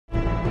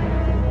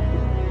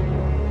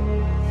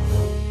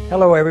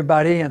Hello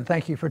everybody, and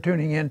thank you for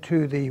tuning in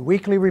to the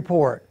weekly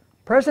report.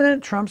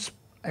 President Trump's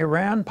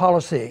Iran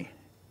policy,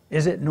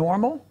 is it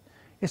normal?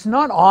 It's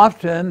not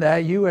often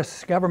that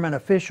U.S. government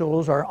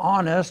officials are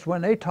honest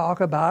when they talk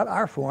about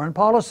our foreign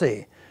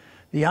policy.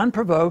 The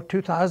unprovoked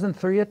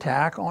 2003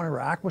 attack on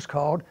Iraq was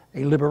called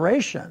a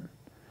liberation.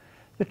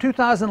 The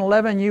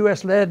 2011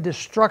 U.S.-led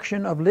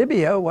destruction of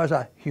Libya was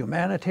a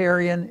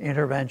humanitarian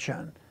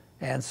intervention,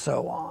 and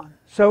so on.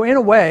 So in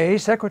a way,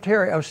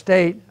 Secretary of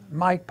State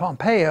Mike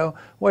Pompeo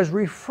was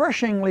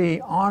refreshingly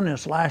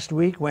honest last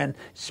week when,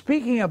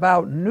 speaking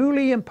about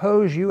newly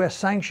imposed U.S.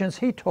 sanctions,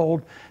 he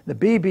told the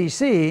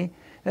BBC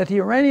that the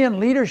Iranian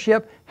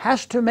leadership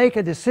has to make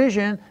a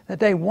decision that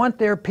they want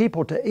their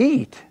people to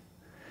eat.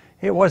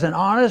 It was an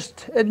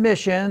honest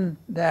admission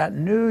that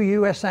new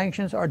U.S.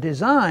 sanctions are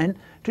designed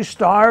to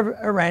starve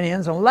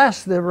Iranians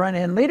unless the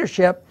Iranian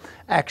leadership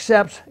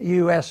accepts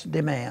U.S.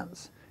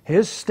 demands.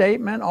 His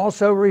statement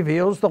also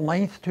reveals the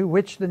length to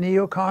which the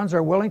neocons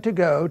are willing to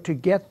go to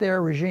get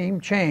their regime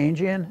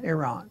change in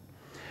Iran.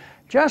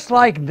 Just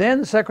like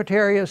then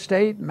Secretary of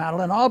State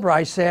Madeleine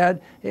Albright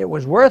said it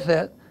was worth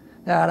it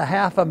that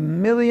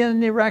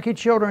 500,000 Iraqi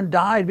children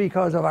died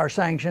because of our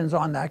sanctions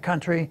on that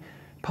country,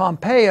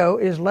 Pompeo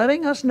is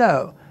letting us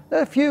know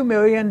that a few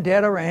million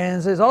dead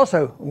Iranians is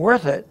also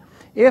worth it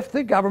if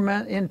the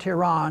government in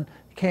Tehran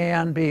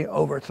can be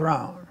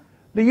overthrown.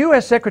 The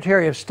U.S.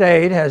 Secretary of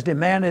State has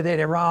demanded that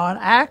Iran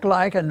act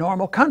like a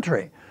normal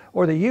country,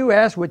 or the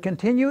U.S. would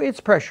continue its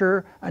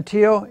pressure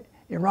until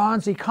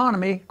Iran's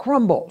economy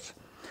crumbles.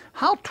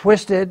 How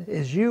twisted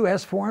is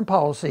U.S. foreign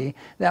policy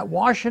that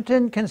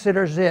Washington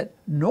considers it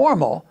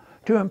normal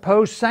to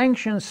impose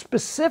sanctions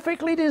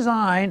specifically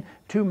designed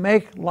to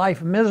make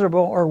life miserable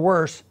or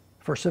worse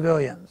for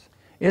civilians?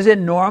 Is it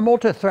normal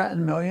to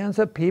threaten millions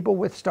of people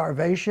with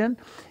starvation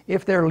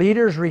if their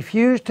leaders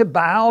refuse to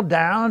bow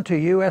down to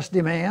U.S.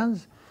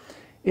 demands?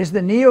 Is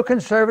the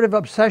neoconservative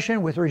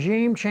obsession with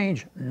regime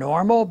change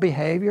normal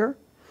behavior?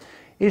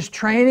 Is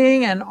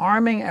training and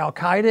arming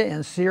al-Qaeda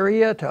in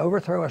Syria to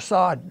overthrow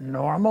Assad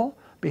normal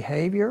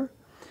behavior?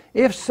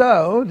 If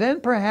so,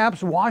 then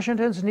perhaps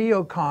Washington's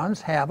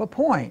neocons have a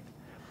point.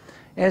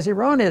 As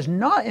Iran is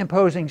not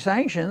imposing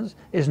sanctions,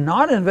 is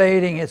not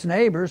invading its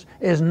neighbors,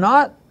 is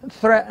not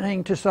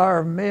threatening to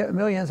starve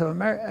millions of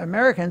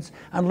Americans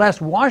unless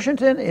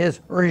Washington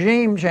is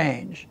regime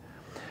change.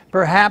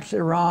 Perhaps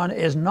Iran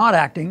is not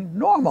acting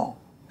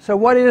normal. So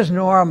what is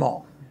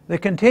normal? The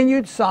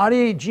continued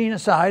Saudi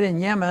genocide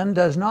in Yemen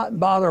does not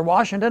bother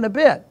Washington a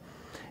bit.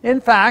 In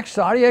fact,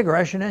 Saudi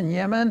aggression in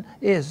Yemen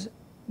is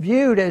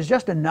viewed as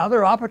just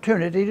another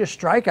opportunity to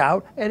strike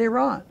out at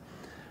Iran.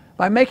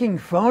 By making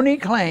phony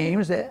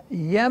claims that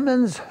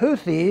Yemen's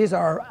Houthis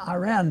are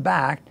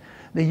Iran-backed,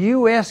 the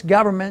U.S.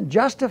 government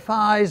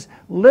justifies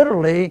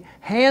literally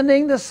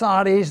handing the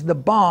Saudis the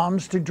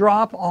bombs to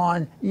drop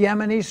on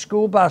Yemeni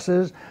school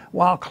buses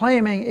while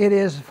claiming it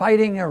is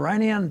fighting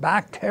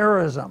Iranian-backed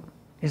terrorism.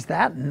 Is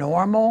that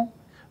normal?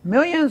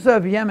 Millions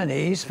of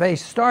Yemenis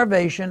face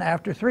starvation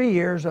after 3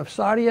 years of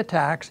Saudi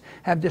attacks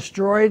have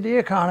destroyed the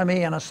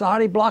economy, and a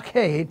Saudi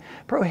blockade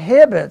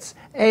prohibits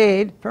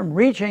aid from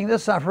reaching the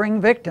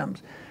suffering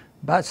victims.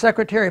 But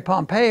Secretary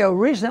Pompeo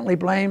recently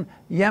blamed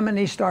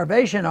Yemeni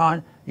starvation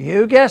on,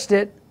 you guessed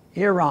it,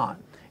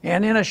 Iran.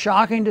 And in a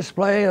shocking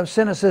display of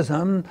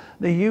cynicism,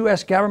 the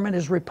U.S. government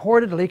is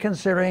reportedly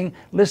considering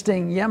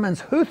listing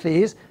Yemen's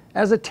Houthis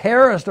as a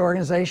terrorist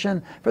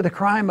organization for the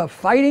crime of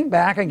fighting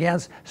back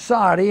against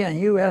Saudi and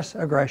U.S.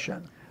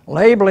 aggression.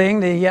 Labeling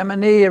the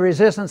Yemeni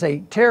resistance a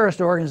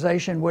terrorist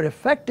organization would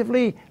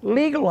effectively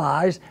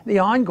legalize the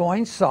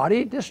ongoing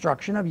Saudi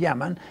destruction of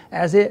Yemen,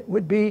 as it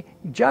would be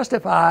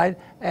justified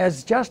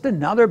as just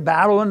another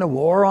battle in the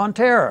war on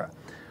terror.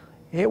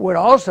 It would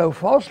also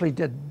falsely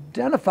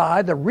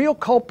identify the real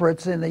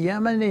culprits in the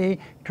Yemeni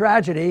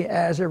tragedy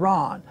as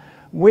Iran,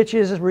 which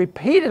is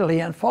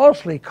repeatedly and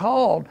falsely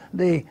called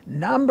the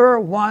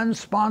 #1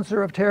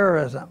 sponsor of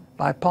terrorism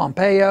by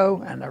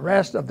Pompeo and the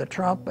rest of the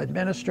Trump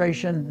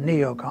administration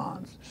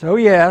neocons. So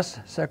yes,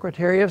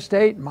 Secretary of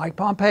State Mike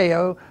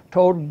Pompeo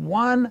told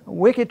one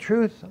wicked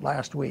truth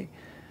last week.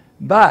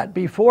 But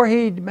before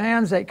he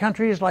demands that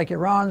countries like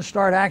Iran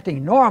start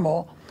acting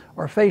normal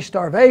or face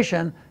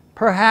starvation,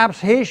 perhaps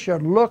he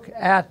should look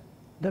at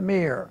the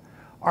mirror.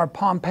 Are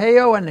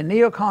Pompeo and the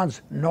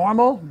neocons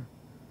normal?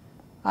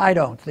 I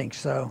don't think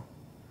so.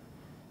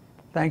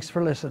 Thanks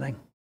for listening.